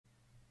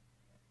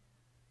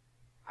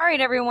All right,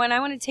 everyone,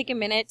 I want to take a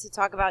minute to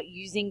talk about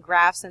using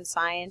graphs in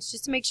science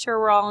just to make sure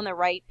we're all on the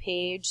right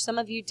page. Some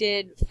of you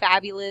did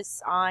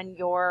fabulous on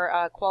your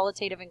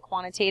qualitative and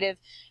quantitative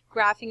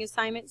graphing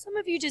assignment. Some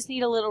of you just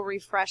need a little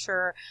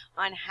refresher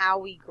on how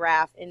we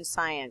graph in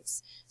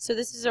science. So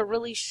this is a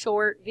really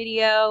short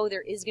video.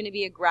 There is going to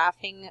be a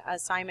graphing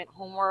assignment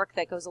homework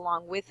that goes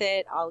along with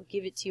it. I'll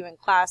give it to you in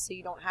class so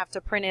you don't have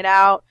to print it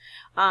out,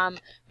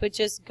 but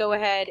just go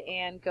ahead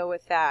and go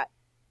with that.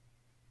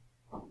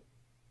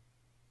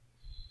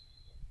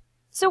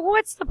 So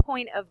what's the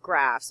point of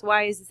graphs?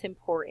 Why is this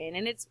important?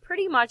 And it's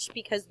pretty much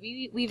because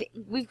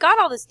we've got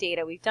all this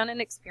data. We've done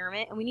an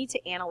experiment and we need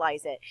to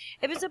analyze it.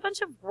 If it's a bunch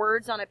of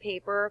words on a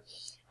paper,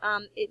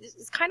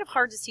 it's kind of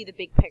hard to see the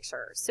big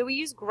picture. So we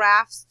use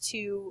graphs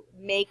to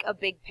make a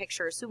big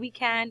picture. So we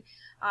can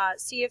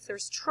see if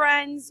there's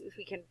trends, if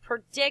we can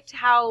predict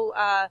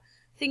how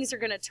things are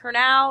going to turn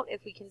out,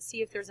 if we can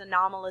see if there's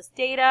anomalous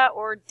data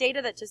or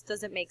data that just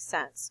doesn't make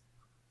sense.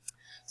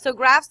 So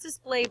graphs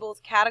display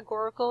both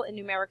categorical and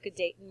numerical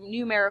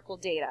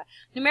data.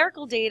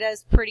 Numerical data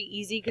is pretty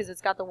easy because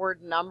it's got the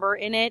word number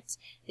in it.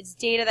 It's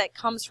data that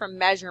comes from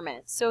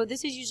measurements. So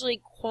this is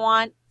usually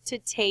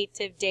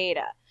quantitative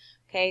data,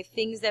 okay,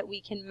 things that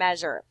we can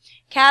measure.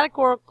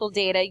 Categorical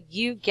data,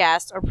 you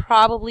guessed, are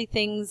probably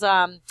things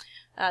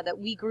that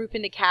we group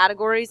into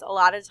categories. A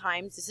lot of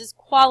times this is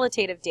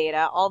qualitative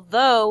data,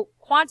 although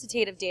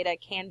quantitative data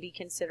can be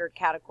considered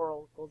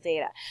categorical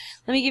data.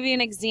 Let me give you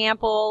an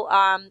example.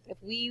 If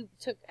we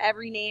took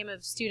every name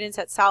of students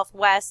at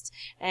Southwest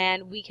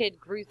and we could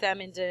group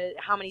them into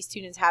how many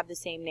students have the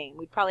same name,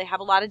 we'd probably have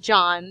a lot of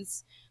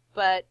Johns,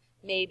 but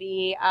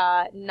maybe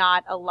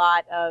not a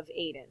lot of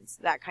Aidens,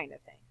 that kind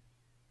of thing.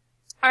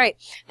 All right,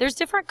 there's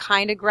different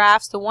kind of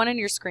graphs. The one on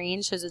your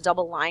screen shows a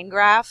double line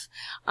graph.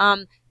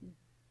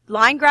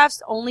 Line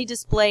graphs only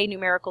display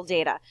numerical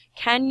data.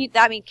 Can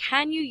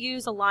you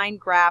use a line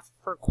graph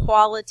for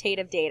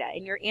qualitative data?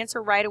 And your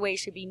answer right away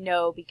should be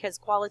no, because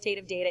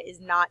qualitative data is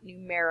not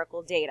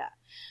numerical data.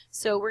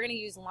 So we're going to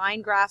use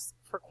line graphs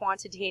for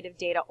quantitative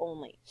data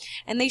only.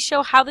 And they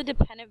show how the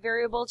dependent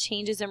variable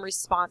changes in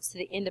response to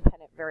the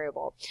independent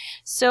variable.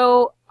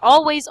 So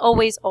always,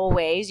 always,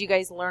 always, you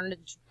guys learned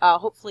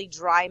hopefully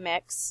dry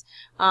mix,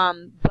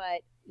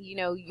 but you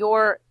know,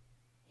 your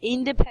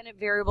independent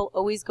variable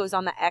always goes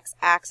on the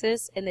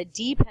x-axis and the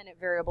dependent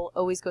variable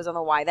always goes on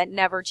the y. That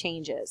never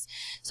changes.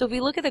 So if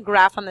we look at the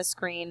graph on the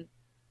screen,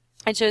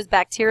 it shows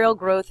bacterial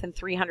growth in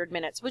 300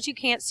 minutes. What you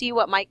can't see,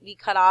 what might be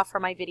cut off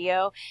from my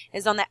video,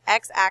 is on the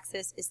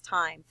x-axis is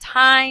time.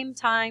 Time,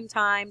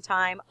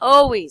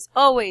 always,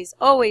 always,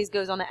 always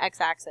goes on the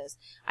x-axis.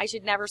 I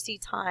should never see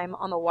time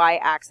on the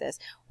y-axis.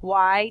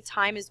 Why?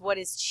 Time is what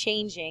is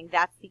changing.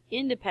 That's the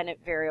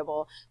independent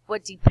variable.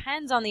 What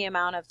depends on the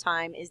amount of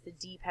time is the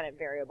dependent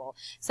variable.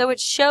 So it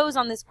shows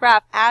on this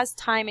graph, as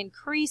time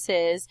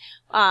increases,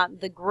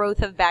 the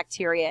growth of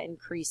bacteria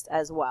increased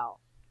as well.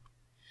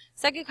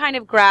 Second kind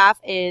of graph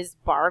is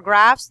bar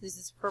graphs. This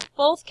is for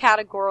both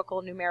categorical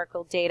and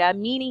numerical data,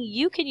 meaning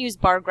you can use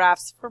bar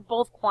graphs for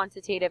both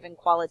quantitative and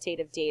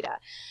qualitative data.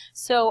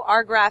 So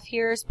our graph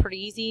here is pretty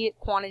easy.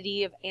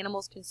 Quantity of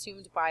animals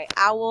consumed by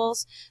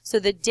owls. So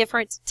the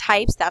different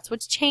types, that's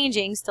what's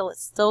changing. It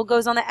still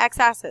goes on the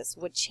x-axis.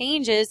 What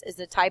changes is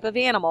the type of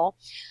animal.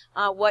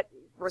 What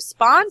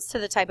responds to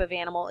the type of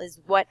animal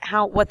is what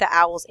the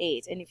owls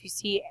ate. And if you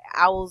see,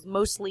 owls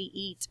mostly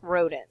eat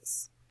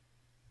rodents.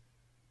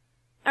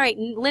 All right,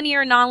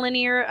 linear,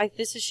 nonlinear,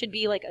 this should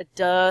be like a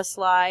duh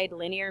slide.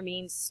 Linear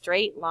means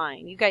straight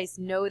line. You guys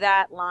know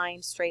that,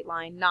 line, straight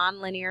line.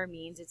 Nonlinear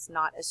means it's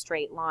not a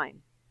straight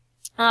line.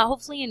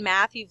 Hopefully in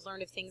math you've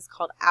learned of things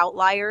called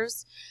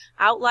outliers.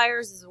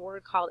 Outliers is a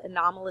word called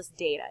anomalous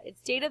data.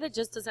 It's data that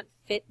just doesn't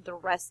fit the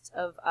rest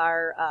of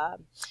our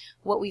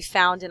what we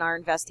found in our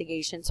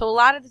investigation. So a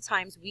lot of the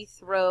times we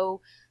throw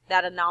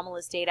that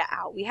anomalous data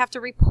out. We have to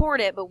report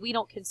it, but we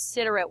don't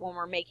consider it when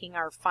we're making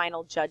our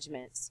final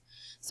judgments.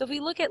 So if we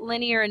look at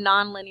linear and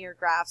nonlinear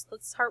graphs,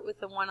 let's start with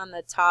the one on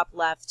the top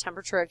left,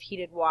 temperature of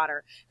heated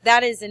water.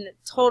 That is a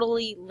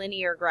totally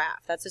linear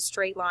graph. That's a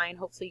straight line.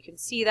 Hopefully you can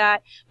see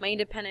that. My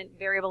independent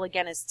variable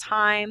again is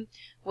time.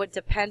 What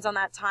depends on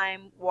that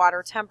time?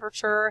 Water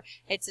temperature.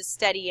 It's a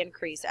steady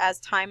increase. As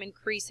time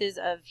increases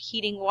of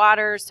heating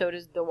water, so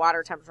does the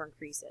water temperature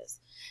increases.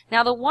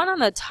 Now the one on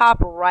the top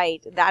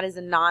right, that is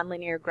a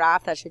nonlinear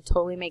graph. That should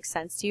totally make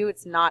sense to you.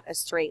 It's not a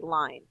straight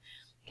line.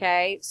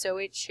 Okay, so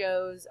it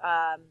shows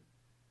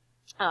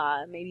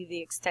maybe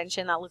the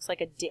extension that looks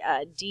like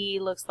a D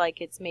looks like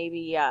it's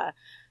maybe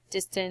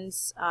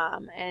distance,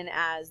 and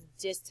as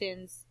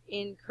distance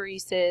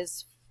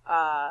increases,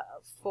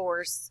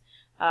 force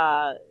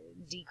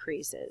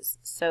decreases.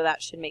 So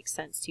that should make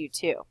sense to you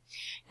too.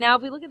 Now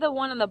if we look at the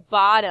one on the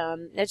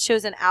bottom, it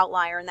shows an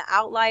outlier, and the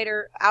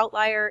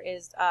outlier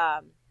is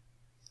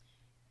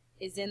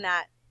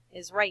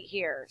right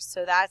here.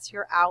 So that's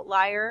your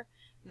outlier.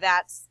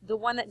 That's the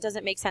one that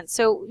doesn't make sense.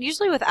 So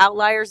usually with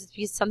outliers, it's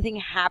because something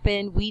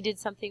happened, we did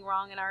something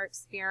wrong in our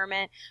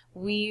experiment,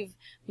 we've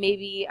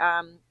maybe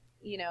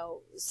you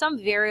know,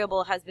 some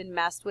variable has been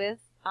messed with,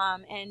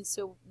 And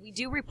so we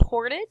do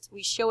report it,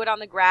 we show it on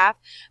the graph,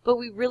 but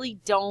we really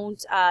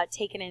don't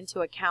take it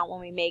into account when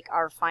we make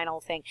our final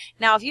thing.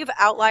 Now, if you have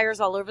outliers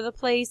all over the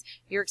place,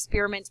 your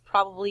experiment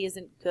probably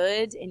isn't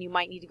good, and you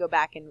might need to go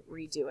back and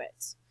redo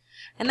it.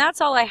 And that's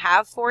all I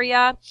have for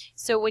you.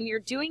 So when you're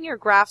doing your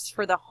graphs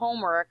for the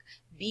homework,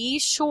 be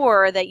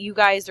sure that you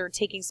guys are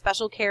taking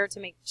special care to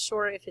make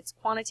sure if it's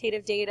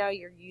quantitative data,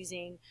 you're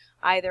using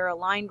either a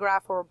line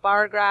graph or a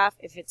bar graph.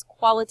 If it's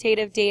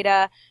qualitative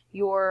data,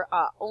 you're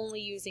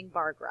only using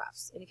bar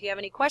graphs. And if you have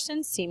any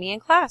questions, see me in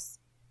class.